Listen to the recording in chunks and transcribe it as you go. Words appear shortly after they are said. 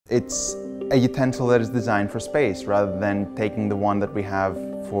it's a utensil that is designed for space rather than taking the one that we have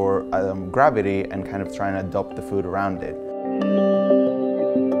for gravity and kind of trying to adopt the food around it.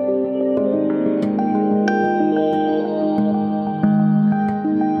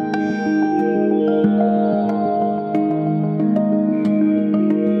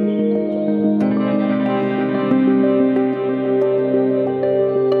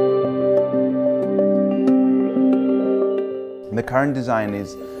 The current design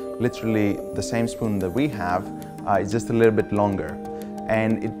is literally the same spoon that we have, it's just a little bit longer.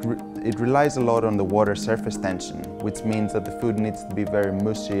 And it relies a lot on the water surface tension, which means that the food needs to be very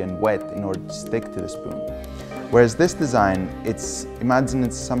mushy and wet in order to stick to the spoon. Whereas this design, imagine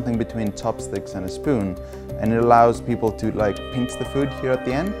it's something between chopsticks and a spoon, and it allows people to pinch the food here at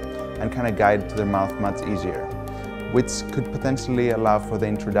the end and kind of guide it to their mouth much easier, which could potentially allow for the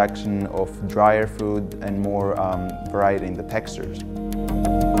introduction of drier food and more variety in the textures.